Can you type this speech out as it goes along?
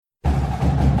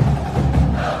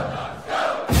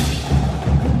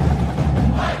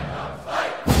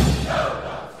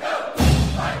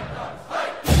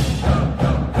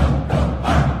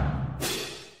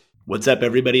What's up,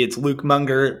 everybody? It's Luke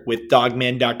Munger with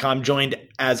Dogman.com, joined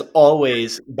as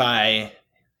always by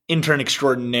intern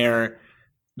extraordinaire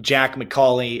Jack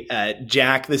McCauley.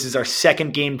 Jack, this is our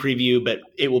second game preview, but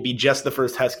it will be just the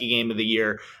first Husky game of the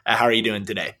year. How are you doing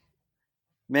today?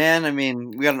 Man, I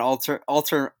mean, we got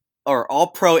an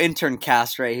all-pro intern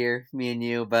cast right here, me and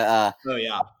you. But oh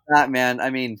yeah, man.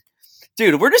 I mean,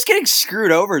 dude, we're just getting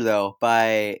screwed over though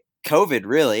by COVID.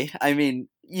 Really, I mean,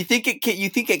 you think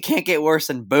it can't get worse,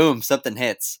 and boom, something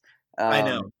hits. I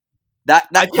know that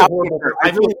I feel horrible.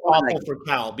 I feel really awful for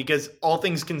Cal because all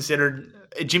things considered,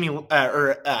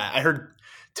 I heard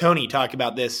Tony talk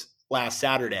about this last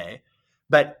Saturday.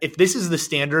 But if this is the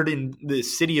standard in the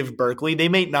city of Berkeley, they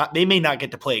may not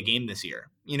get to play a game this year.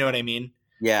 You know what I mean?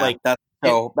 Yeah, that's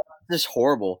just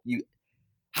horrible.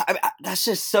 That's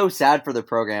just so sad for the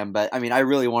program. But I mean, I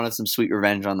really wanted some sweet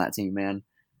revenge on that team, man.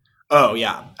 Oh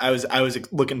yeah, I was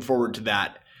looking forward to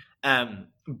that.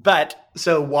 But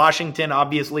so Washington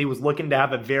obviously was looking to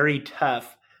have a very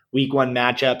tough week one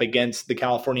matchup against the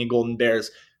California Golden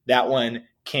Bears. That one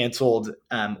canceled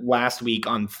last week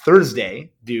on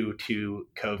Thursday due to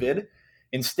COVID.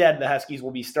 Instead, the Huskies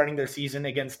will be starting their season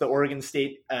against the Oregon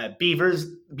State Beavers.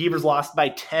 Beavers lost by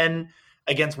 10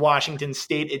 against Washington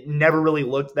State. It never really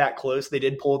looked that close. They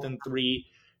did pull within 3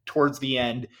 towards the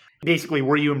end. Basically,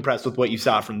 were you impressed with what you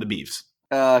saw from the Beavs?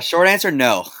 Short answer,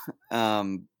 no.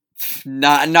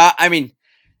 Not. I mean,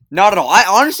 not at all. I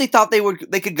honestly thought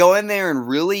they could go in there and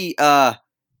really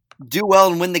do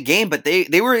well and win the game, but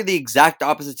they were the exact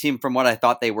opposite team from what I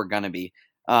thought they were going to be.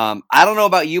 I don't know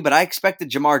about you, but I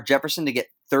expected Jamar Jefferson to get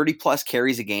 30-plus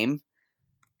carries a game,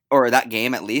 or that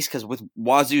game at least, because with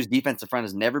Wazoo's defensive front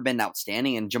has never been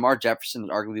outstanding, and Jamar Jefferson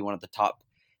is arguably one of the top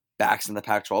backs in the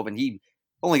Pac-12, and he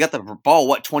only got the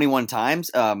ball, 21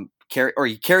 times?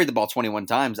 He carried the ball 21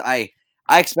 times. I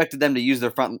expected them to use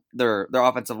their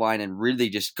offensive line and really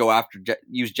just go after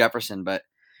use Jefferson, but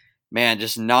man,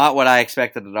 just not what I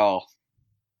expected at all.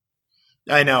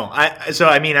 I know.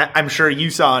 I'm sure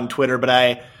you saw on Twitter, but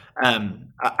I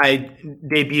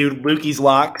debuted Lukey's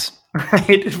locks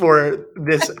right for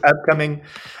this upcoming,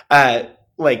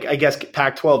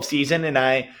 Pac-12 season, and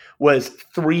I was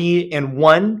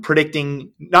 3-1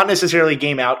 predicting not necessarily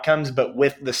game outcomes, but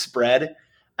with the spread.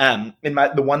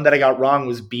 The one that I got wrong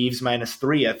was Beavs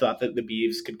 -3. I thought that the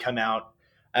Beavs could come out.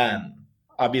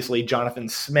 Obviously, Jonathan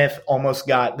Smith almost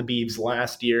got the Beavs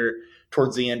last year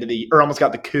towards the end of almost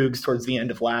got the Cougs towards the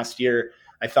end of last year.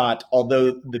 I thought,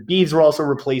 although the Beavs were also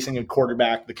replacing a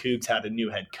quarterback, the Cougs had a new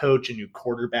head coach, a new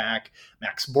quarterback.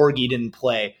 Max Borghi didn't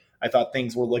play. I thought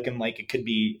things were looking like it could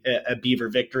be a Beaver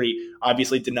victory.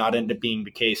 Obviously, it did not end up being the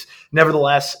case.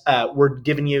 Nevertheless, we're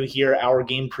giving you here our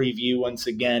game preview once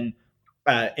again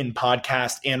in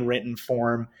podcast and written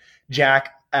form. Jack,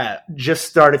 just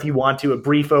start, if you want to, a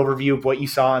brief overview of what you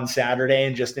saw on Saturday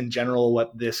and just in general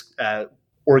what this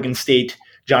Oregon State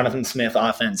Jonathan Smith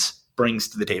offense brings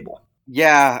to the table.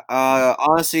 Yeah,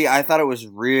 honestly, I thought it was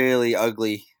really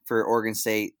ugly for Oregon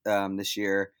State this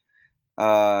year.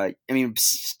 I mean,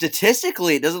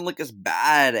 statistically, it doesn't look as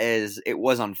bad as it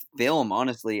was on film,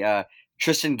 honestly.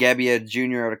 Tristan Gebbia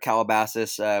Jr. out of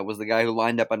Calabasas was the guy who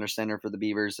lined up under center for the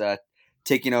Beavers,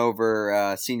 taking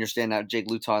over senior standout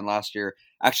Jake Luton last year.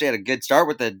 Actually had a good start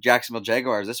with the Jacksonville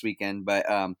Jaguars this weekend, but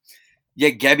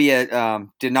Gebbia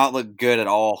did not look good at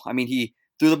all. I mean, he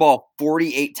threw the ball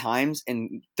 48 times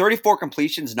and 34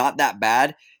 completions, not that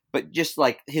bad, but just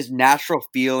like his natural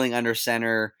feeling under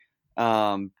center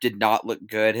did not look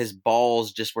good. His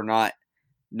balls just were not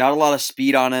a lot of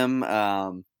speed on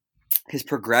him. His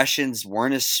progressions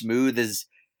weren't as smooth as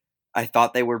I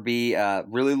thought they would be.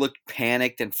 Really looked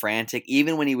panicked and frantic,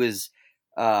 even when he was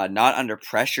not under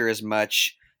pressure as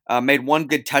much. Made one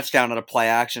good touchdown on a play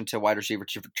action to wide receiver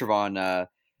Trevon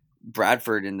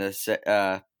Bradford in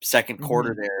the second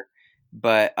quarter there.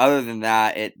 But other than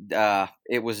that,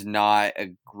 it was not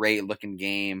a great looking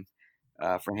game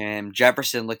for him.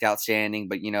 Jefferson looked outstanding,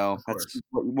 but that's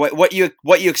what you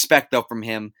expect though from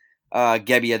him.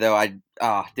 Gebbia though, I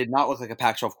did not look like a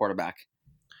Pac-12 quarterback.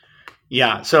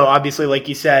 Yeah, so obviously, like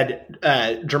you said,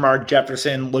 Jermar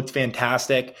Jefferson looked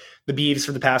fantastic. The Beavs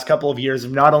for the past couple of years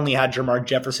have not only had Jermar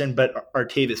Jefferson, but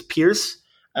Artavis Pierce,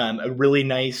 a really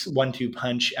nice 1-2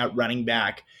 punch at running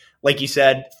back. Like you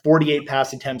said, 48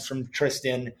 pass attempts from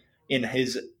Tristan in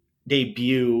his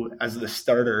debut as the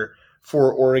starter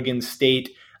for Oregon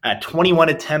State. 21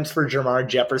 attempts for Jermar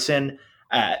Jefferson.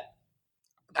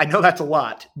 I know that's a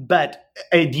lot, but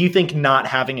do you think not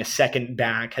having a second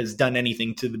back has done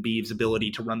anything to the Beavs' ability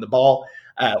to run the ball,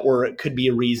 or it could be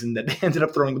a reason that they ended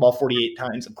up throwing the ball 48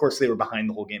 times? Of course, they were behind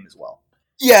the whole game as well.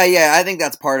 Yeah, I think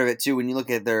that's part of it too. When you look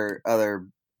at their other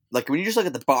like when you just look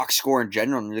at the box score in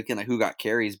general and you're looking at who got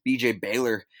carries, BJ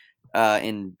Baylor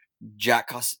and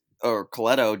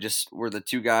Coletto just were the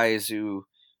two guys who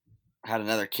had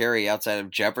another carry outside of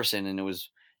Jefferson, and it was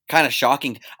kind of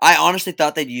shocking. I honestly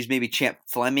thought they'd use maybe Champ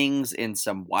Flemings in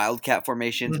some wildcat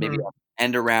formations, maybe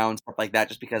end around, stuff like that,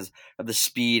 just because of the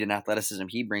speed and athleticism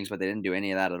he brings, but they didn't do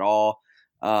any of that at all.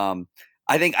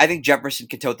 I think Jefferson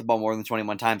can tote the ball more than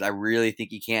 21 times. I really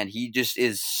think he can. He just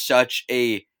is such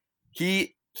a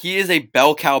he is a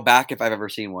bell cow back if I've ever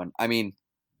seen one. I mean,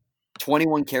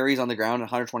 21 carries on the ground,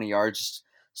 120 yards,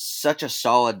 such a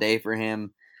solid day for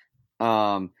him.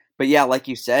 But yeah, like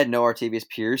you said, no Artavius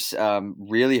Pierce.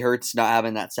 Really hurts not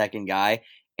having that second guy.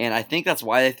 And I think that's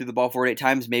why they threw the ball 48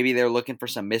 times. Maybe they're looking for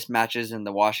some mismatches in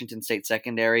the Washington State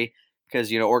secondary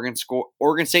because,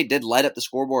 Oregon State did light up the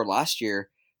scoreboard last year.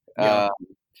 Yeah.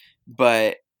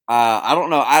 But I don't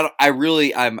know.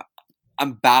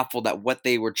 I'm baffled at what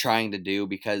they were trying to do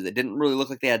because it didn't really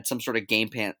look like they had some sort of game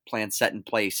plan set in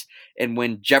place. And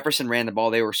when Jefferson ran the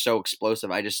ball, they were so explosive.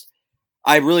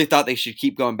 I really thought they should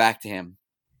keep going back to him.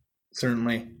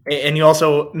 Certainly. And you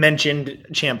also mentioned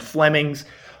Champ Flemings.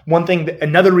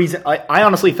 Another reason, I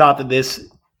honestly thought that this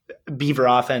Beaver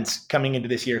offense coming into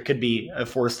this year could be a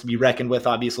force to be reckoned with.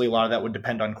 Obviously, a lot of that would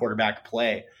depend on quarterback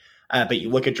play. But you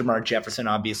look at Jamar Jefferson,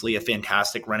 obviously a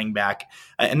fantastic running back.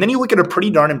 And then you look at a pretty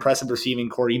darn impressive receiving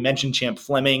core. You mentioned Champ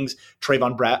Flemings,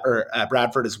 Trayvon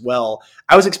Bradford as well.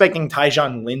 I was expecting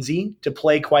Tyjon Lindsey to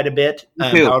play quite a bit.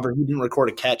 However, he didn't record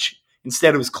a catch.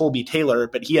 Instead, it was Colby Taylor,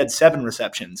 but he had 7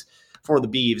 receptions for the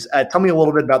Beavs. Tell me a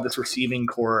little bit about this receiving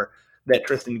core that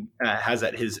Tristan has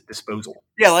at his disposal.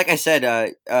 Yeah, like I said,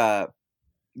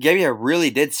 Gebbia really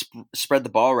did spread the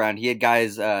ball around. He had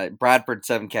guys, Bradford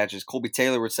 7 catches, Colby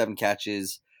Taylor with 7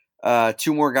 catches, 2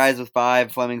 more guys with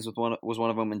 5. Flemings was one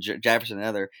of them, and Jefferson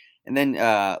another. And then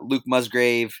Luke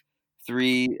Musgrave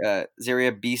 3,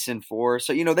 Zaria Beeson 4.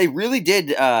 So they really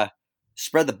did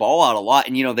spread the ball out a lot,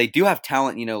 and they do have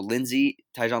talent.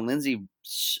 Tyjon Lindsey,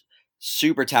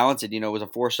 super talented. Was a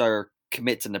 4-star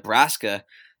commit to Nebraska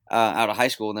out of high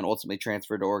school, and then ultimately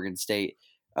transferred to Oregon State.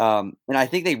 And I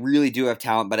think they really do have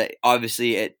talent, but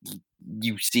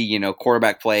you see,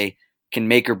 quarterback play can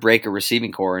make or break a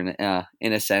receiving core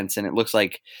in a sense, and it looks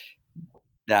like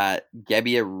that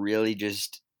Gebbia really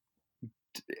just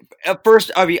at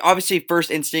first. I mean, obviously,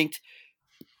 first instinct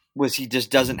was he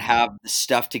just doesn't have the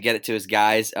stuff to get it to his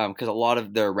guys because a lot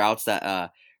of the routes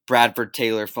that Bradford,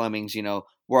 Taylor, Flemings,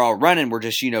 we're all running, we're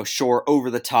just short, over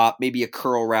the top, maybe a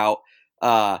curl route,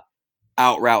 out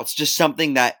routes, just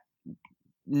something that.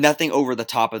 Nothing over the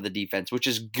top of the defense, which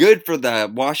is good for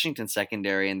the Washington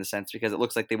secondary in the sense because it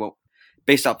looks like they won't,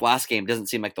 based off last game, doesn't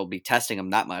seem like they'll be testing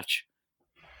them that much.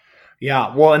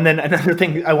 Yeah, well, and then another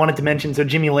thing I wanted to mention, so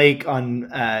Jimmy Lake on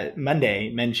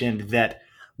Monday mentioned that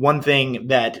one thing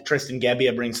that Tristan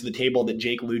Gebbia brings to the table that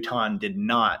Jake Luton did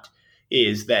not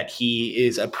is that he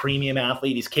is a premium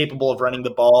athlete. He's capable of running the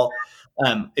ball.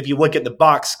 If you look at the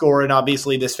box score, and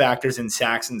obviously this factors in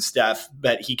sacks and stuff,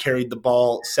 but he carried the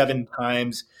ball 7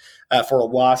 times for a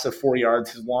loss of 4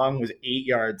 yards. His long was 8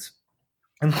 yards.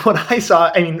 And what I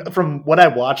saw, from what I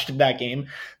watched in that game,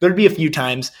 there'd be a few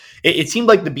times. It seemed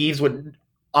like the Beavs would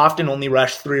often only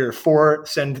rush 3 or 4,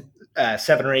 send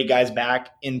 7 or 8 guys back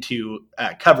into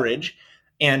coverage.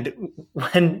 And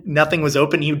when nothing was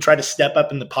open, he would try to step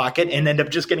up in the pocket and end up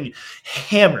just getting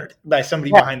hammered by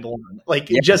somebody behind the line,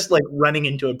 just running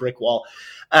into a brick wall.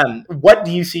 What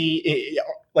do you see,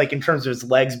 in terms of his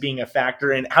legs being a factor?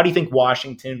 And how do you think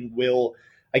Washington will,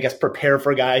 prepare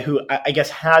for a guy who,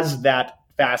 has that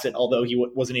facet, although he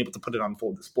wasn't able to put it on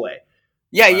full display?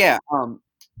 Yeah.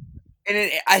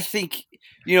 I think,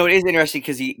 it is interesting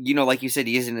because he, like you said,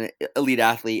 he is an elite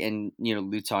athlete, and,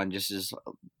 Luton just is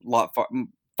a lot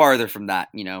farther from that,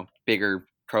 bigger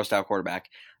pro-style quarterback.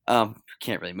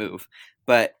 Can't really move.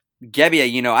 But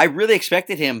Gebbia, I really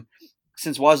expected him,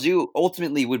 since Wazoo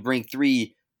ultimately would bring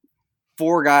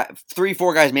 4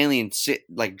 guys mainly and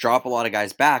drop a lot of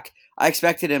guys back. I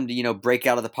expected him to, break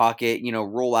out of the pocket,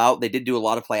 roll out. They did do a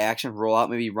lot of play action, roll out,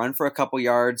 maybe run for a couple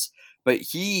yards. But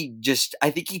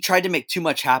I think he tried to make too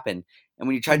much happen. And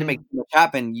when you tried to make too much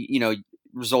happen,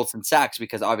 results in sacks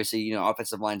because obviously,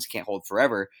 offensive lines can't hold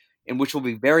forever, and which will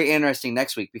be very interesting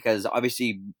next week because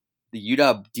obviously the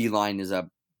UW D-line is a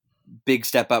big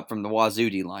step up from the Wazoo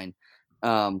D-line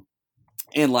and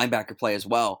linebacker play as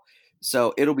well.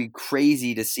 So it'll be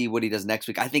crazy to see what he does next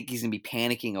week. I think he's going to be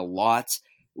panicking a lot,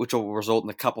 which will result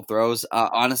in a couple throws.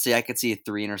 Honestly, I could see a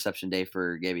 3-interception day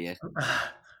for Gebbia.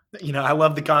 I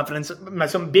love the confidence.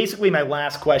 So basically my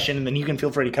last question, and then you can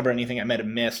feel free to cover anything I might have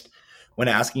missed when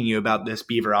asking you about this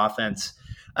Beaver offense.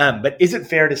 But is it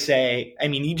fair to say, I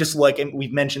mean, you just look, and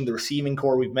we've mentioned the receiving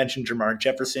core, we've mentioned Jamar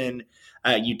Jefferson.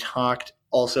 You talked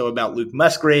also about Luke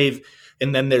Musgrave.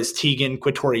 And then there's Tegan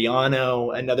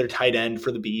Quatoriano, another tight end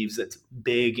for the Beavs that's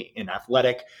big and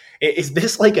athletic. Is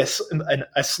this like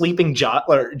a sleeping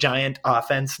giant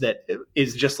offense that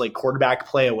is just like quarterback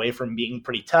play away from being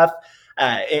pretty tough?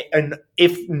 And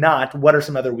if not, what are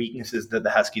some other weaknesses that the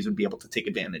Huskies would be able to take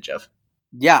advantage of?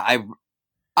 Yeah,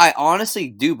 I honestly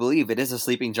do believe it is a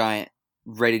sleeping giant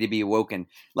ready to be awoken.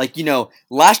 Like,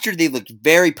 last year they looked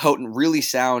very potent, really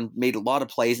sound, made a lot of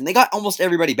plays, and they got almost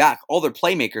everybody back, all their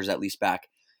playmakers at least back,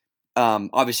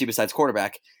 obviously besides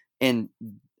quarterback. And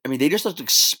I mean, they just looked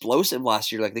explosive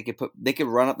last year. Like they could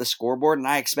run up the scoreboard, and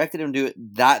I expected them to do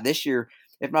that this year,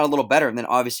 if not a little better. And then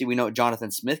obviously we know what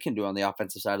Jonathan Smith can do on the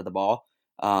offensive side of the ball,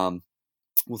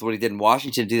 with what he did in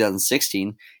Washington in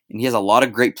 2016. And he has a lot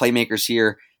of great playmakers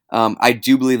here. I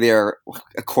do believe they are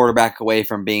a quarterback away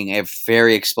from being a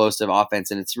very explosive offense,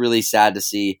 and it's really sad to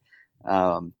see.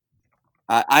 I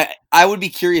would be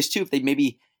curious too if they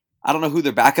maybe, I don't know who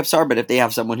their backups are, but if they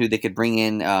have someone who they could bring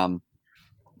in,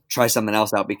 try something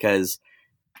else out, because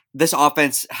this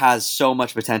offense has so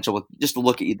much potential. With just to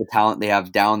look at the talent they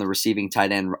have down the receiving,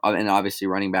 tight end, and obviously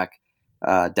running back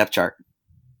depth chart.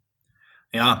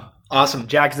 Yeah. Awesome.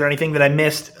 Jack, is there anything that I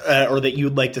missed or that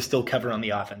you'd like to still cover on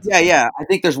the offense? Yeah. I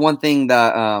think there's one thing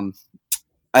that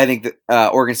I think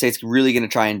that Oregon State's really going to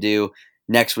try and do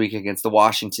next week against the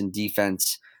Washington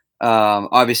defense.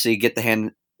 Obviously give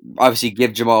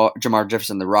Jamar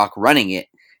Jefferson the rock running it,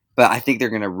 but I think they're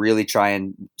going to really try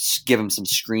and give him some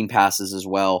screen passes as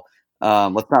well.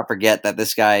 Let's not forget that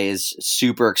this guy is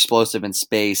super explosive in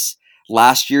space.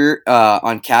 Last year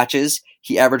on catches,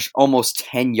 he averaged almost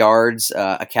 10 yards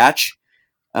a catch.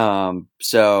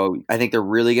 So I think they're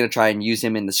really going to try and use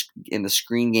him in the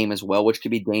screen game as well, which could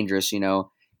be dangerous,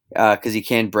 because he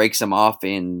can break some off.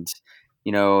 And,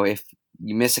 if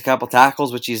you miss a couple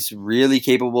tackles, which he's really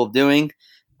capable of doing,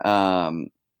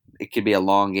 it could be a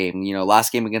long game.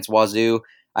 Last game against Wazoo,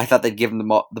 I thought they'd give him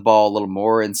the ball a little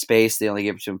more in space. They only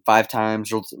gave it to him 5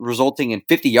 times, resulting in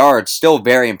 50 yards. Still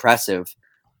very impressive.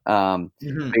 But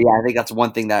yeah, I think that's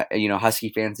one thing that Husky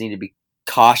fans need to be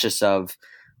cautious of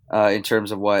in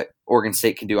terms of what Oregon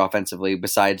State can do offensively,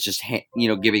 besides just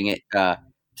giving it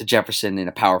to Jefferson in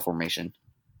a power formation.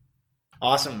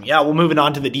 Awesome. Yeah, well, moving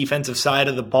on to the defensive side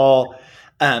of the ball.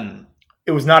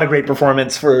 It was not a great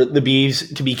performance for the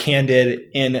Beavs, to be candid,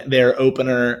 in their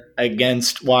opener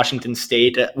against Washington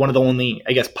State. One of the only,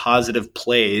 I guess, positive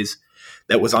plays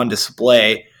that was on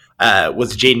display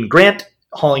was Jaden Grant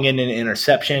hauling in an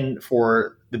interception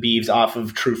for the Beavs off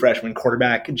of true freshman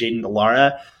quarterback Jaden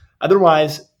Delara.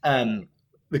 Otherwise, the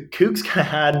Cougs kind of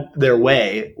had their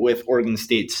way with Oregon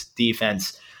State's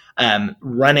defense,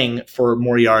 running for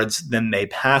more yards than they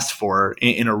passed for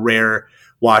in a rare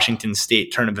Washington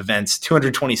State turn of events.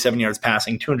 227 yards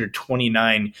passing,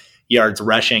 229 yards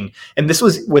rushing. And this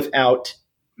was without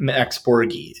Max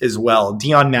Borghi as well.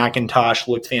 Deion McIntosh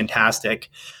looked fantastic.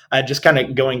 Just kind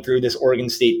of going through this Oregon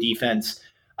State defense.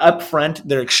 Up front,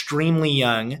 they're extremely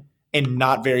young and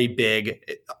not very big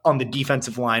on the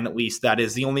defensive line, at least. That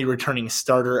is the only returning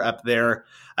starter up there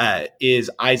is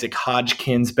Isaac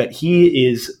Hodgkins, but he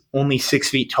is only 6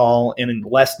 feet tall and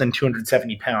less than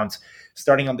 270 pounds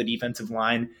starting on the defensive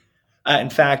line. In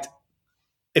fact,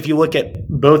 if you look at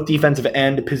both defensive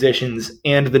end positions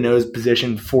and the nose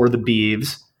position for the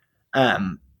Beavs,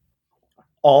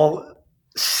 all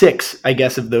 6, I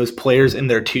guess, of those players in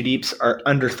their two deeps are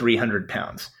under 300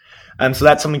 pounds. So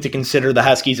that's something to consider. The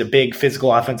Huskies, a big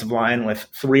physical offensive line with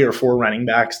 3 or 4 running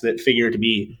backs that figure to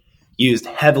be used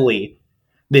heavily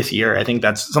this year. I think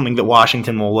that's something that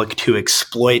Washington will look to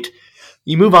exploit.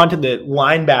 You move on to the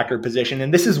linebacker position,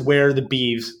 and this is where the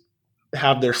Beavs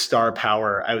have their star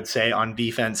power, I would say, on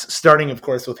defense, starting, of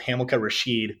course, with Hamilka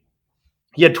Rashid.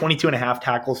 He had 22 and a half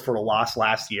tackles for a loss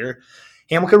last year.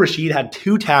 Hamilka Rashid had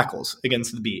 2 tackles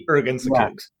against the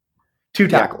Cougs. 2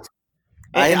 tackles.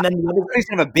 And then he's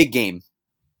going to have a big game.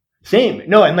 Same.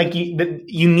 No, and like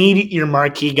you need your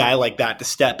marquee guy like that to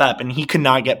step up, and he could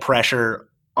not get pressure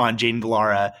on Jaden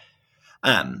Delara.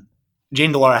 Jaden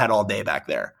Delara had all day back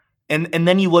there. And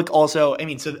then you look also,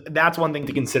 so that's one thing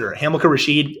to consider. Hamilka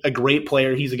Rashid, a great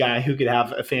player. He's a guy who could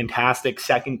have a fantastic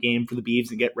second game for the Beavs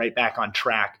and get right back on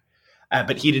track.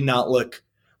 But he did not look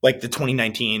like the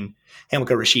 2019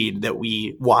 Hamilka Rashid that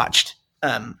we watched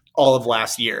all of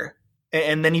last year.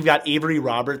 And then you've got Avery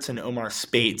Roberts and Omar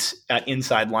Spates at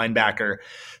inside linebacker.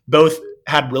 Both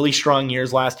had really strong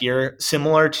years last year.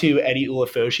 Similar to Eddie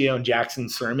Ulofoshio and Jackson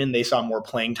Sermon, they saw more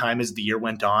playing time as the year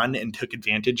went on and took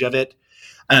advantage of it.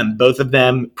 Both of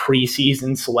them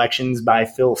preseason selections by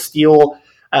Phil Steele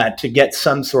to get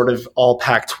some sort of all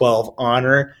Pac-12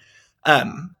 honor.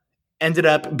 Ended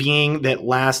up being that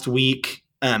last week,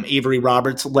 Avery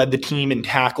Roberts led the team in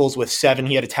tackles with 7.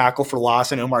 He had a tackle for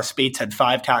loss, and Omar Speights had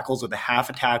 5 tackles with a half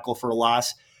a tackle for a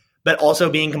loss. But also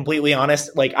being completely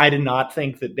honest, like I did not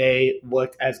think that they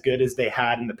looked as good as they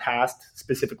had in the past,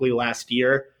 specifically last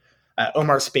year.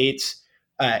 Omar Speights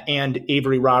and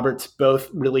Avery Roberts, both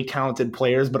really talented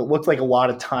players, but it looked like a lot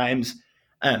of times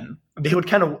they would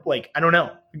kind of like, I don't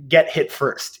know, get hit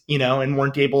first, and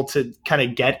weren't able to kind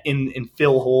of get in and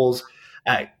fill holes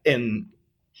and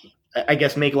I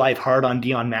guess make life hard on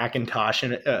Deion McIntosh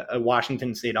and a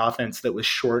Washington State offense that was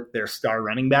short their star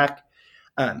running back.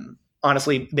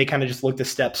 Honestly, they kind of just looked a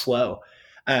step slow.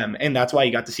 And that's why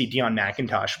you got to see Deion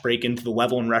McIntosh break into the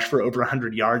level and rush for over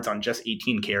 100 yards on just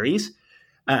 18 carries.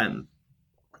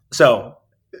 So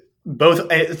both,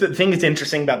 the thing that's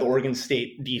interesting about the Oregon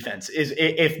State defense is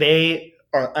if they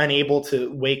are unable to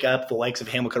wake up the likes of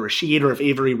Hamilcar Rashed, or if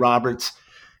Avery Roberts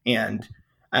and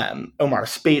Omar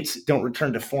Speights don't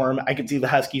return to form, I could see the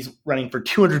Huskies running for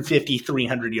 250,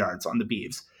 300 yards on the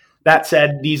Beavs. That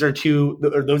said,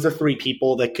 those are 3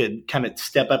 people that could kind of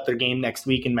step up their game next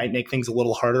week and might make things a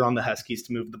little harder on the Huskies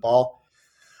to move the ball.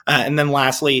 And then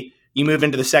lastly, you move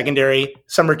into the secondary,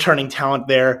 some returning talent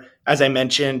there. As I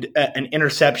mentioned, an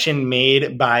interception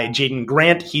made by Jaden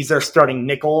Grant. He's their starting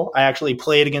nickel. I actually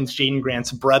played against Jaden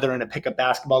Grant's brother in a pickup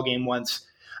basketball game once,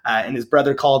 and his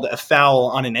brother called a foul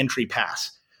on an entry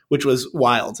pass, which was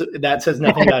wild. That says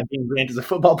nothing about Jaden Grant as a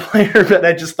football player, but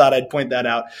I just thought I'd point that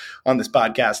out on this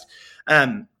podcast.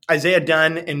 Isaiah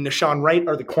Dunn and Nahshon Wright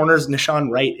are the corners. Nahshon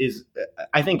Wright is,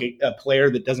 I think, a player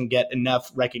that doesn't get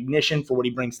enough recognition for what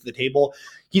he brings to the table.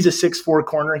 He's a 6'4"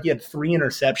 corner. He had 3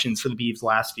 interceptions for the Beavs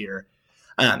last year.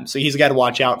 So he's a guy to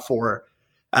watch out for.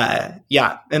 And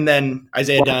then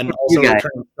Isaiah Dunn, also a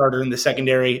returning starter in the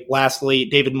secondary. Lastly,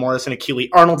 David Morris and Akili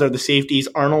Arnold are the safeties.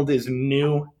 Arnold is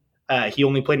new. He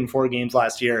only played in 4 games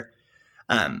last year.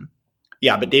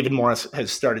 But David Morris has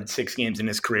started 6 games in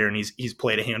his career, and he's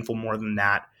played a handful more than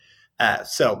that.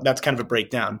 So that's kind of a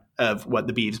breakdown of what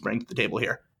the Beavs bring to the table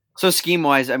here. So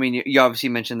scheme-wise, I mean, you obviously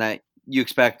mentioned that you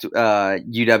expect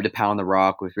UW to pound the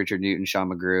rock with Richard Newton, Sean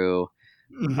McGrew.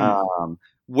 Mm-hmm.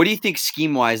 What do you think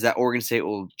scheme-wise that Oregon State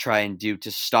will try and do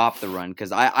to stop the run?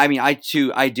 Because I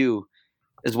do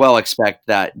as well expect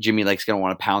that Jimmy Lake's going to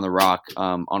want to pound the rock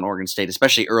on Oregon State,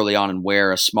 especially early on, and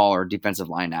wear a smaller defensive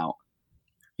line out.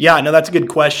 Yeah, no, that's a good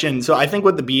question. So I think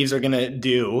what the Beavs are going to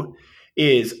do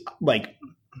is, like,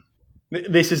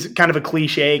 this is kind of a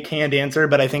cliche, canned answer,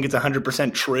 but I think it's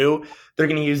 100% true. They're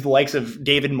going to use the likes of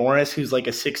David Morris, who's like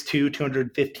a 6'2",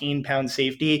 215-pound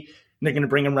safety, and they're going to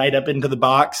bring him right up into the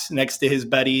box next to his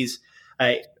buddies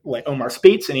like Omar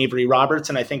Speights and Avery Roberts,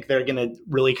 and I think they're going to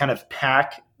really kind of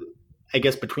pack, I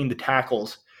guess, between the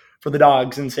tackles for the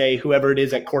Dogs and say, whoever it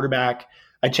is at quarterback,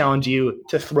 I challenge you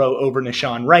to throw over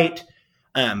Nahshon Wright,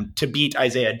 to beat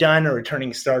Isaiah Dunn, a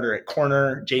returning starter at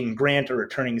corner, Jaden Grant, a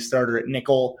returning starter at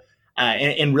nickel,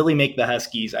 and really make the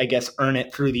Huskies, I guess, earn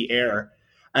it through the air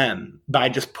by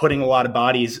just putting a lot of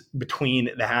bodies between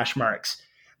the hash marks.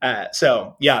 That's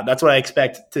what I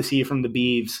expect to see from the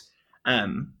Beavs.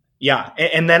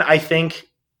 And then I think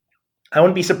I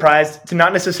wouldn't be surprised to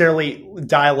not necessarily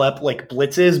dial up like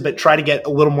blitzes, but try to get a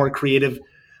little more creative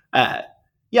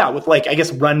with like, I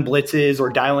guess, run blitzes or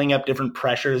dialing up different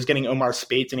pressures, getting Omar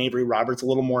Speights and Avery Roberts a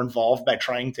little more involved by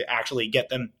trying to actually get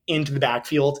them into the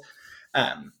backfield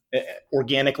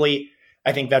organically.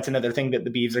 I think that's another thing that the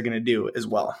Beavs are going to do as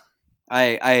well.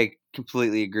 I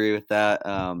completely agree with that.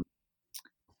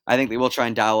 I think they will try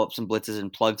and dial up some blitzes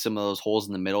and plug some of those holes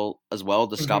in the middle as well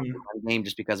to stop the run game,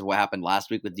 just because of what happened last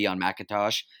week with Deion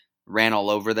McIntosh. Ran all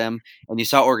over them, and you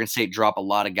saw Oregon State drop a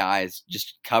lot of guys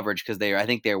just coverage because I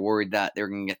think they're worried that they're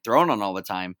going to get thrown on all the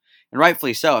time, and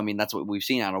rightfully so. I mean, that's what we've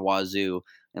seen out of Wazoo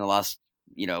in the last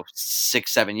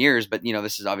 6-7 years. But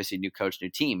this is obviously a new coach, new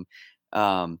team.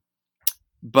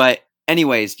 But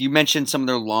anyways, you mentioned some of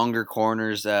their longer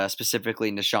corners,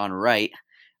 specifically Nahshon Wright.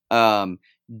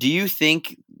 Do you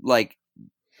think like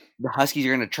the Huskies are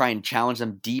going to try and challenge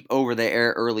them deep over the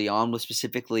air early on with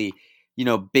specifically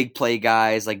big play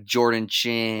guys like Jordan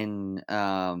Chin,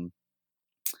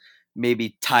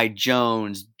 maybe Ty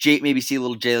Jones, maybe see a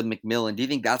little Jalen McMillan? Do you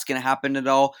think that's going to happen at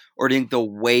all? Or do you think they'll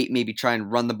wait, maybe try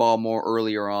and run the ball more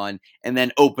earlier on and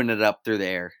then open it up through the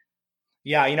air?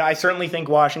 Yeah, I certainly think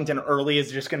Washington early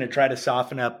is just going to try to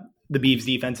soften up the Beavs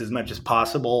defense as much as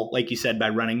possible, like you said, by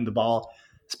running the ball,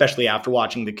 especially after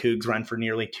watching the Cougs run for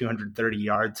nearly 230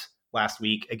 yards last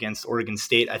week against Oregon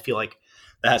State. I feel like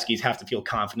the Huskies have to feel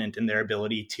confident in their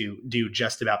ability to do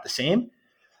just about the same.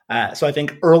 So I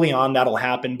think early on that'll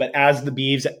happen. But as the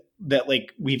Beavs that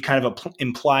like we've kind of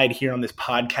implied here on this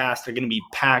podcast, they're going to be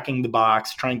packing the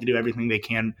box, trying to do everything they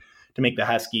can to make the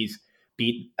Huskies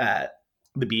beat the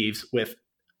Beavs with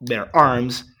their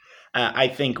arms. I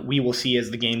think we will see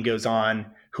as the game goes on,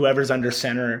 whoever's under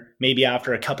center, maybe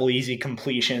after a couple easy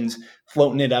completions,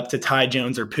 floating it up to Ty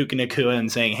Jones or Puka Nacua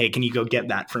and saying, hey, can you go get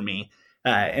that for me?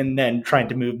 And then trying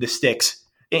to move the sticks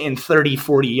in 30,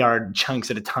 40-yard chunks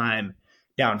at a time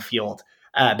downfield.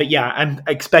 But yeah, I'm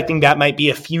expecting that might be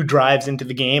a few drives into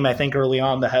the game. I think early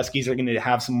on the Huskies are going to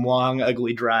have some long,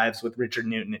 ugly drives with Richard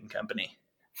Newton and company.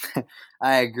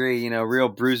 I agree. Real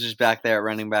bruisers back there at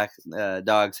running back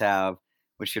Dogs have,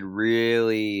 which could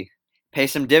really pay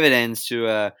some dividends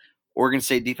to Oregon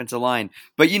State defensive line.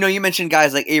 But, you mentioned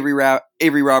guys like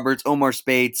Avery Roberts, Omar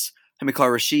Speights, Hamilcar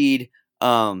Rashed.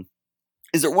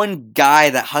 Is there one guy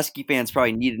that Husky fans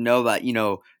probably need to know that,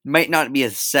 might not be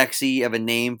as sexy of a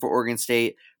name for Oregon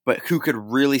State, but who could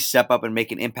really step up and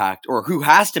make an impact, or who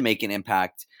has to make an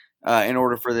impact in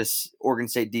order for this Oregon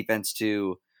State defense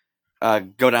to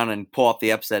go down and pull off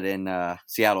the upset in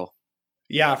Seattle?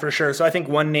 Yeah, for sure. So I think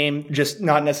one name, just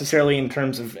not necessarily in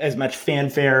terms of as much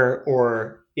fanfare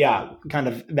or, kind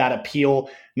of that appeal.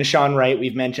 Nahshon Wright,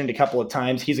 we've mentioned a couple of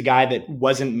times. He's a guy that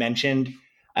wasn't mentioned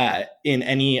in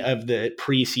any of the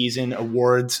preseason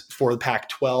awards for the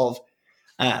Pac-12,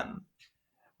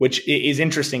 which is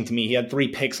interesting to me. He had 3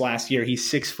 picks last year.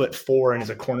 He's 6'4" and is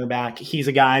a cornerback. He's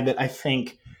a guy that I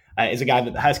think is a guy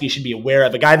that the Huskies should be aware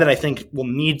of, a guy that I think will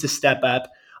need to step up.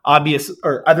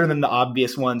 Other than the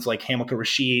obvious ones like Hamilcar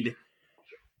Rashed,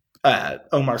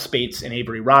 Omar Speights, and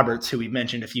Avery Roberts, who we've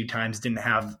mentioned a few times, didn't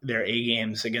have their A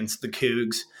games against the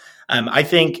Cougs. I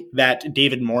think that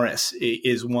David Morris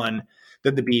is one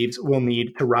that the Beavs will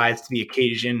need to rise to the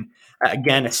occasion.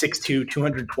 Again, a 6'2",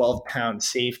 212-pound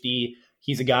safety.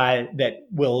 He's a guy that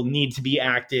will need to be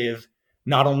active,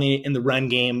 not only in the run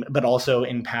game, but also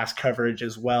in pass coverage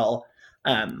as well.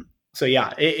 So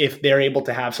yeah, if they're able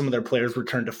to have some of their players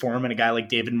return to form and a guy like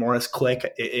David Morris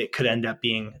click, it could end up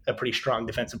being a pretty strong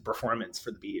defensive performance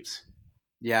for the Beavs.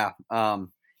 Yeah,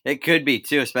 it could be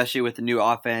too, especially with the new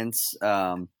offense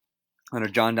under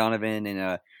John Donovan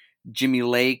and Jimmy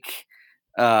Lake.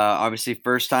 Obviously,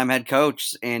 first-time head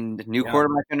coach and new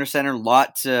quarterback under center.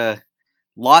 Lot to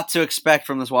expect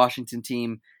from this Washington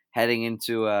team heading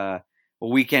into a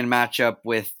weekend matchup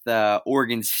with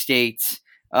Oregon State.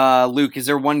 Luke, is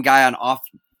there one guy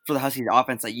for the Huskies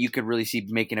offense that you could really see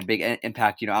making a big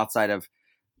impact, outside of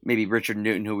maybe Richard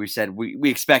Newton, who we said we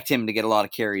expect him to get a lot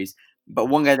of carries, but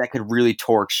one guy that could really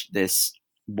torch this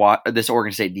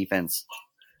Oregon State defense?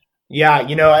 Yeah,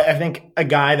 I think a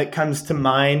guy that comes to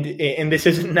mind, and this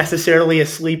isn't necessarily a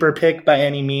sleeper pick by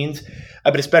any means,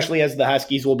 but especially as the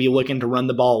Huskies will be looking to run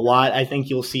the ball a lot, I think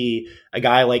you'll see a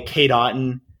guy like Cade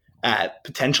Otton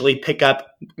potentially pick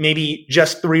up maybe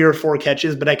just 3 or 4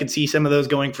 catches, but I could see some of those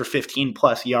going for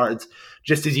 15-plus yards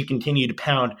just as you continue to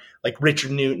pound like Richard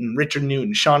Newton,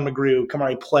 Sean McGrew,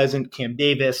 Kamari Pleasant, Cam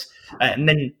Davis, and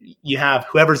then you have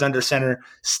whoever's under center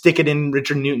stick it in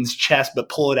Richard Newton's chest but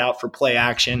pull it out for play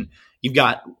action. You've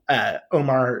got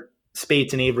Omar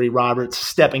Speights and Avery Roberts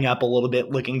stepping up a little bit,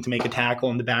 looking to make a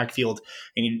tackle in the backfield,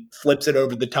 and he flips it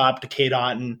over the top to Cade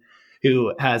Otton,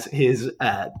 who has his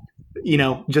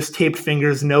just taped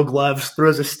fingers, no gloves,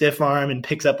 throws a stiff arm and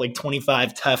picks up like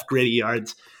 25 tough, gritty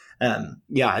yards.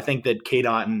 I think that Cade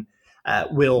Otton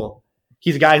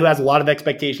he's a guy who has a lot of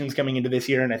expectations coming into this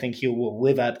year, and I think he will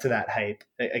live up to that hype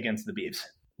against the Beavs.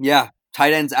 Yeah,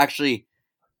 tight ends actually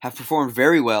have performed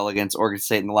very well against Oregon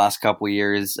State in the last couple of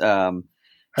years.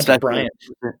 Hunter Bryant.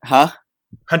 Huh?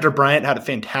 Hunter Bryant had a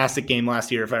fantastic game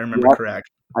last year, if I remember correct.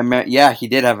 He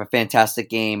did have a fantastic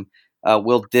game.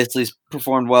 Will Dissly's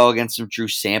performed well against him. Drew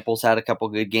Samples had a couple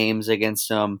good games against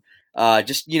him.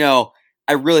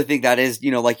 I really think that is,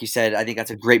 like you said, I think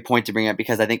that's a great point to bring up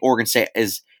because I think Oregon State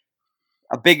is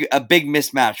a big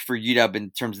mismatch for UW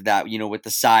in terms of that, with the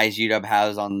size UW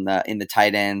has in the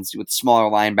tight ends, with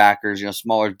smaller linebackers,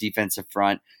 smaller defensive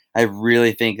front. I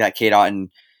really think that Cade Otton,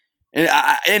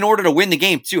 in order to win the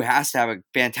game too, has to have a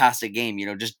fantastic game,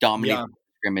 just dominate the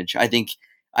scrimmage. I think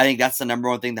that's the number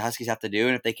one thing the Huskies have to do,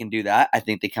 and if they can do that, I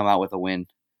think they come out with a win.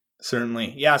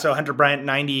 Certainly. Yeah, so Hunter Bryant,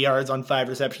 90 yards on 5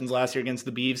 receptions last year against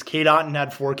the Beavs. Cade Otton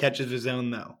had 4 catches of his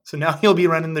own, though. So now he'll be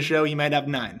running the show. He might have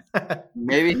 9.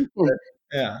 Maybe.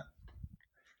 Yeah.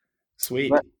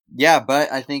 Sweet.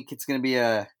 But I think it's going to be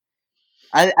I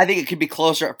think it could be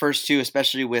closer at first, too,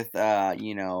 especially with,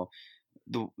 the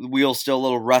wheel's still a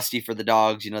little rusty for the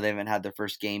Dogs. They haven't had their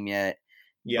first game yet.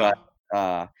 Yeah.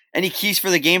 Any keys for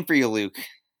the game for you, Luke?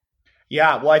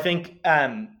 Yeah, well, I think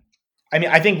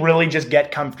I think really just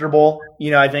get comfortable.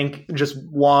 I think just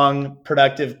long,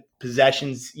 productive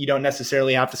possessions. You don't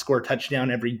necessarily have to score a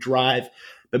touchdown every drive,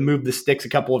 but move the sticks a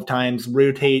couple of times,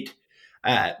 rotate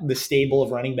the stable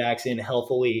of running backs in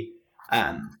healthily.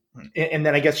 And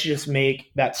then I guess you just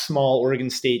make that small Oregon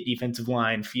State defensive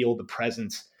line feel the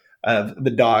presence of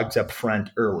the dogs up front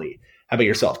early. How about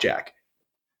yourself, Jack?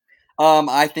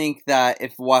 I think that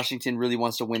if Washington really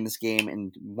wants to win this game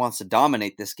and wants to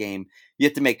dominate this game, you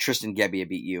have to make Tristan Gebbia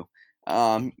beat you.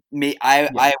 I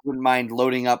wouldn't mind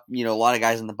loading up, a lot of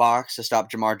guys in the box to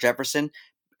stop Jamar Jefferson,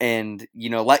 and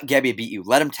let Gebbia beat you.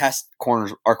 Let him test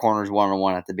our corners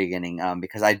one-on-one at the beginning,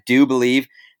 because I do believe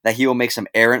that he will make some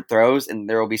errant throws, and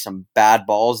there will be some bad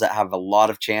balls that have a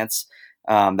lot of chance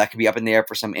that could be up in the air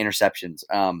for some interceptions.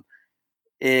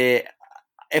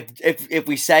 If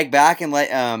we sag back and let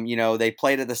they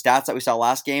played at the stats that we saw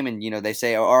last game, and they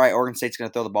say, all right, Oregon State's going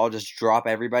to throw the ball, just drop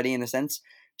everybody in a sense.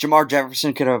 Jamar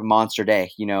Jefferson could have a monster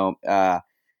day.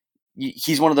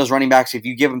 He's one of those running backs. If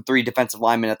you give him 3 defensive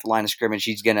linemen at the line of scrimmage,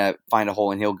 he's going to find a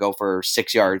hole and he'll go for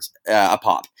 6 yards a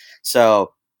pop.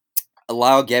 So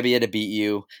allow Gebbia to beat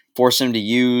you, force him to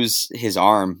use his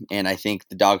arm, and I think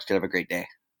the Dogs could have a great day.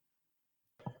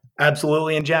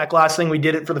 Absolutely. And Jack, last thing, we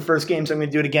did it for the first game, so I'm going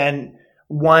to do it again.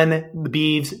 1, the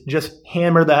Beavs just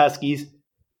hammer the Huskies.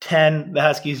 10, the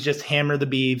Huskies just hammer the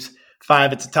Beavs.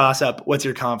 5, it's a toss-up. What's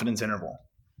your confidence interval?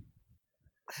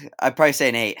 I'd probably say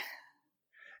an 8.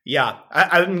 Yeah,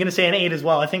 I'm going to say an 8 as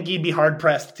well. I think you'd be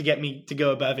hard-pressed to get me to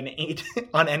go above an 8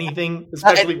 on anything,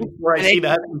 especially before I see the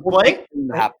Huskies play.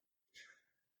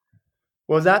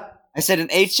 What was that? I said an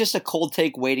 8's just a cold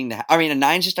take waiting to happen. I mean, a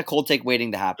 9's just a cold take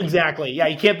waiting to happen. Exactly. Yeah,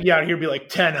 you can't be out here and be like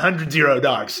 10, 100-0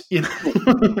 Dogs.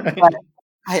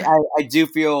 I do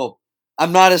feel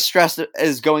I'm not as stressed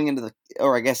as going into the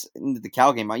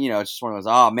Cal game. It's just one of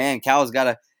those, oh man, Cal's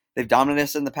they've dominated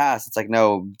us in the past. It's like,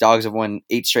 no, Dogs have won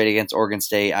 8 straight against Oregon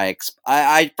State.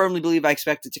 I firmly believe I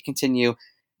expect it to continue,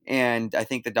 and I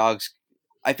think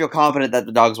I feel confident that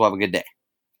the Dogs will have a good day.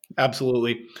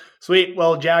 Absolutely. Sweet.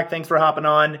 Well, Jack, thanks for hopping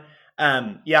on.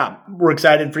 We're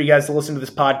excited for you guys to listen to this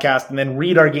podcast and then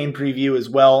read our game preview as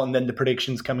well, and then the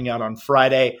predictions coming out on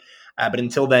Friday. But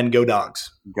until then, go Dogs.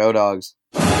 Go Dogs.